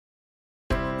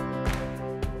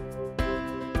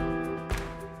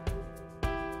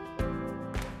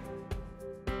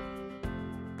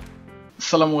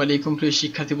আসসালামু আলাইকুম প্রিয়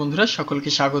শিক্ষার্থী বন্ধুরা, সকলকে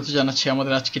স্বাগত জানাচ্ছি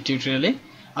আমাদের আজকের টিউটোরিয়ালে।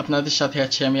 আপনাদের সাথে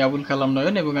আছি আমি আবুল কালাম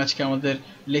নয়ন এবং আজকে আমাদের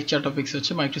লেকচার টপিকস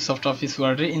হচ্ছে মাইক্রোসফট অফিস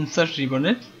ওয়ার্ডের ইনসার্ট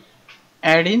রিবনের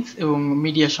অ্যাড-ইনস এবং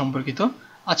মিডিয়া সম্পর্কিত।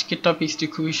 আজকের টপিকসটি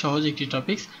খুবই সহজ একটি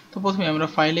টপিকস। তো প্রথমে আমরা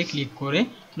ফাইলে ক্লিক করে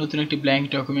নতুন একটি ব্ল্যাঙ্ক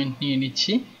ডকুমেন্ট নিয়ে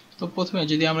নিচ্ছি। তো প্রথমে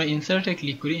যদি আমরা ইনসার্টে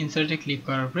ক্লিক করি, ইনসার্টে ক্লিক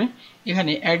করার পরে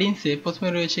এখানে অ্যাড-ইনসে প্রথমে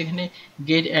রয়েছে এখানে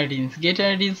গেট অ্যাড-ইনস। গেট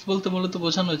অ্যাড-ইনস বলতে মূলত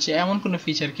বোঝানো হচ্ছে এমন কোনো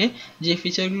ফিচারকে যে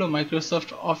ফিচারগুলো মাইক্রোসফট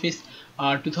অফিস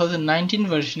 2019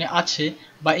 ভার্সনে আছে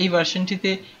বা এই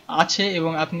ভার্সনটিতে আছে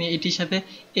এবং আপনি এটির সাথে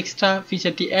এক্সট্রা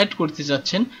ফিচারটি অ্যাড করতে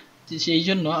যাচ্ছেন। সেই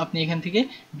জন্য আপনি এখান থেকে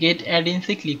গেট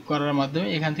অ্যাড-ইনসে ক্লিক করার মাধ্যমে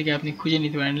এখান থেকে আপনি খুঁজে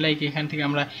নিতে পারেন। লাইক এখান থেকে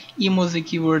আমরা ইমোজি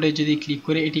কিবোর্ডে যদি ক্লিক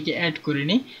করে এটিকে অ্যাড করে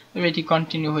নিই, তবে এটি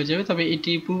কন্টিনিউ হয়ে যাবে। তবে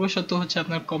এটির পূর্বশর্ত হচ্ছে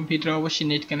আপনার কম্পিউটারে অবশ্যই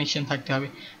নেট কানেকশন থাকতে হবে।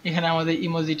 এখানে আমাদের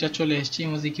ইমোজিটা চলে এসেছে,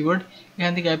 ইমোজি কিবোর্ড।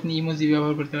 এখান থেকে আপনি ইমোজি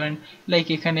ব্যবহার করতে পারেন। লাইক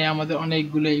এখানে আমাদের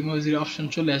অনেকগুলো ইমোজির অপশন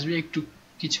চলে আসবে একটু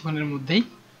কিছুক্ষণের মধ্যেই।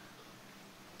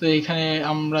 তো এখানে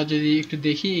আমরা যদি একটু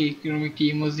দেখি এরকম একটি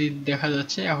ইমোজি দেখা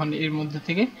যাচ্ছে। এখন এর মধ্যে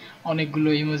থেকে অনেকগুলো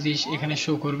ইমোজি এখানে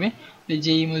শো করবে।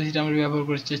 যে ইমোজিটা আমরা ব্যবহার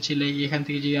করতে চাচ্ছি, লাইক এখান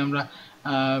থেকে যদি আমরা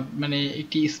মানে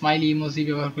একটি স্মাইলি ইমোজি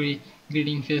ব্যবহার করি,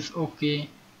 গ্রিটিং ফেস, ওকে,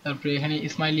 তারপরে এখানে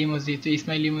স্মাইলি ইমোজি, তো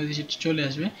স্মাইলি ইমোজি সেটা চলে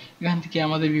আসবে। এখান থেকে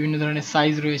আমাদের বিভিন্ন ধরনের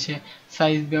সাইজ রয়েছে,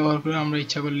 সাইজ ব্যবহার করে আমরা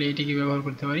ইচ্ছা করলে এটিকে ব্যবহার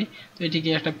করতে পারি। তো এটিকে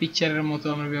একটা পিকচারের মতো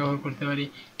আমরা ব্যবহার করতে পারি।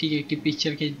 ঠিক একটি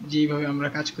পিকচারকে যেইভাবে আমরা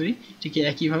কাজ করি ঠিক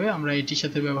একইভাবে আমরা এটির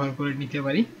সাথে ব্যবহার করে নিতে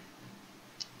পারি।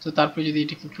 তো তারপরে যদি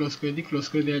এটিকে ক্লোজ করে দিই, ক্লোজ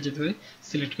করে দেওয়া যেতে পারে,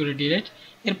 সিলেক্ট করে ডিলিট।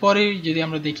 এরপরে যদি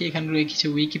আমরা দেখি এখানে রয়েছে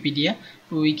উইকিপিডিয়া।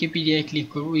 তো উইকিপিডিয়ায় ক্লিক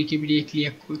করব। উইকিপিডিয়ায়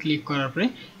ক্লিক করার পরে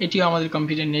এটিও আমাদের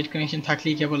কম্পিউটার নেট কানেকশন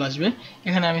থাকলেই কেবল আসবে।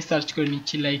 এখানে আমি সার্চ করে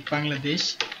নিচ্ছি লাইক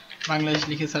বাংলাদেশ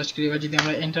লিখে সার্চ করি। এবার যদি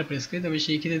আমরা এন্টার প্রেস করি তবে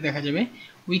সেই ক্ষেত্রে দেখা যাবে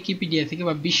উইকিপিডিয়া থেকে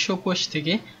বা বিশ্বকোষ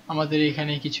থেকে আমাদের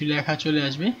এখানে কিছু লেখা চলে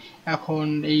আসবে। এখন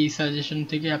এই সাজেশন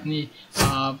থেকে আপনি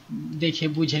দেখে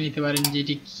বুঝে নিতে পারেন যে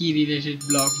এটি কী রিলেটেড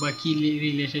ব্লগ বা কী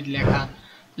রিলেটেড লেখা।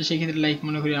 তো সেক্ষেত্রে লাইক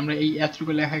মনে করি আমরা এই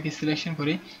এতটুকু লেখাকে সিলেকশন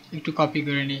করে একটু কপি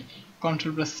করে নিই।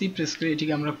 Ctrl+C প্রেস করে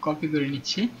এটিকে আমরা কপি করে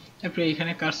নিচ্ছি। তারপরে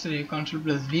এখানে কার্সরে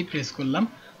Ctrl+V প্রেস করলাম।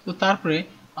 তো তারপরে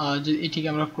এটিকে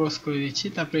আমরা ক্রস করে দিচ্ছি।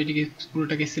 তারপরে এটিকে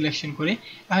পুরোটাকে সিলেকশন করে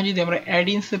এখন যদি আমরা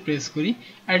অ্যাড-ইনসে প্রেস করি,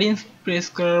 অ্যাড-ইনস প্রেস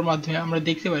করার মাধ্যমে আমরা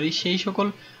দেখতে পারি সেই সকল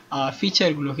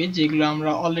ফিচারগুলোকে যেগুলো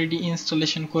আমরা অলরেডি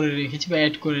ইনস্টলেশন করে রেখেছি বা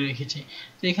অ্যাড করে রেখেছি।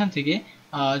 তো এখান থেকে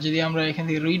যদি আমরা এখান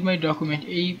থেকে read my document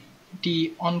eighty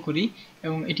on করি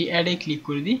এবং এটি অ্যাডে ক্লিক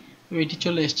করে দিই, তো এটি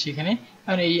চলে এসছে এখানে।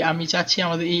 কারণ আমি চাচ্ছি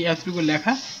আমাদের এই এতটুকু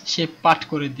লেখা সে পাঠ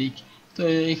করে দিক। তো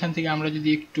এখান থেকে আমরা যদি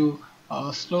একটু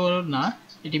স্লো না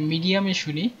এটি মিডিয়ামে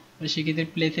শুনি, সেক্ষেত্রে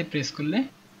প্লেতে প্রেস করলে,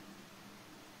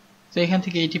 তো এখান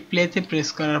থেকে এটি প্লেতে প্রেস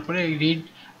করার পরে রিড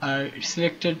আর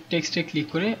সিলেক্টেড টেক্সটে ক্লিক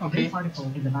করে ওকে।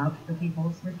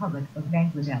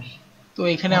 তো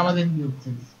এখানে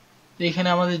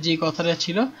আমাদের যে কথাটা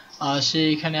ছিল সে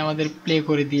এখানে আমাদের প্লে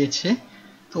করে দিয়েছে।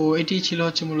 তো এটি ছিল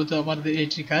হচ্ছে মূলত আমাদের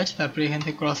এটির কাজ। তারপরে এখান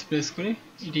থেকে ক্রস প্রেস করে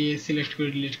এটি সিলেক্ট করে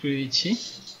ডিলিট করে দিচ্ছি।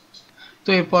 তো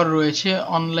এরপর রয়েছে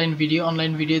অনলাইন ভিডিও।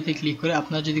 অনলাইন ভিডিওতে ক্লিক করে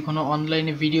আপনার যদি কোনো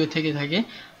অনলাইনে ভিডিও থেকে থাকে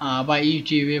বা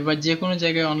ইউটিউবে বা যে কোনো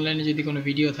জায়গায় অনলাইনে যদি কোনো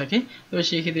ভিডিও থাকে, তবে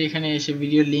সেই ক্ষেত্রে এখানে এসে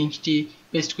ভিডিও লিঙ্কটি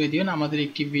পেস্ট করে দিবেন। আমাদের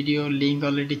একটি ভিডিও লিঙ্ক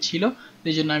অলরেডি ছিল,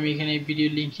 সেই জন্য আমি এখানে ভিডিও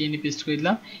লিঙ্ক এনে পেস্ট করে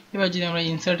দিলাম। এবার যদি আমরা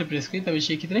ইনসার্টে প্রেস করি তবে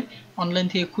সেই ক্ষেত্রে অনলাইন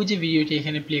থেকে খুঁজে ভিডিওটি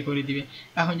এখানে প্লে করে দিবে।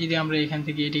 এখন যদি আমরা এখান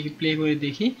থেকে এটিকে প্লে করে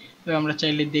দেখি তবে আমরা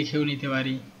চাইলে দেখেও নিতে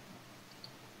পারি।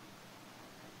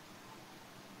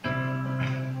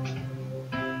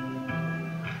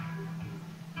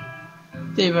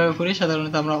 তো এইভাবে করে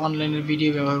সাধারণত আমরা অনলাইনের ভিডিও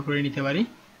ব্যবহার করে নিতে পারি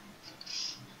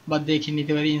বা দেখে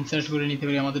নিতে পারি, ইনসার্ট করে নিতে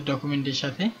পারি আমাদের ডকুমেন্টের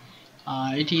সাথে।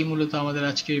 এটি মূলত আমাদের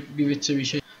আজকের বিবেচ্য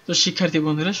বিষয়। তো শিক্ষার্থী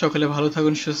বন্ধুরা সকলে ভালো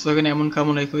থাকুন, সুস্থ থাকুন এমন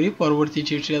কামনাই করি। পরবর্তী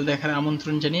টিউটোরিয়াল দেখার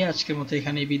আমন্ত্রণ জানিয়ে আজকের মতো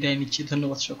এখানেই বিদায় নিচ্ছি।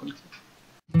 ধন্যবাদ সকলকে।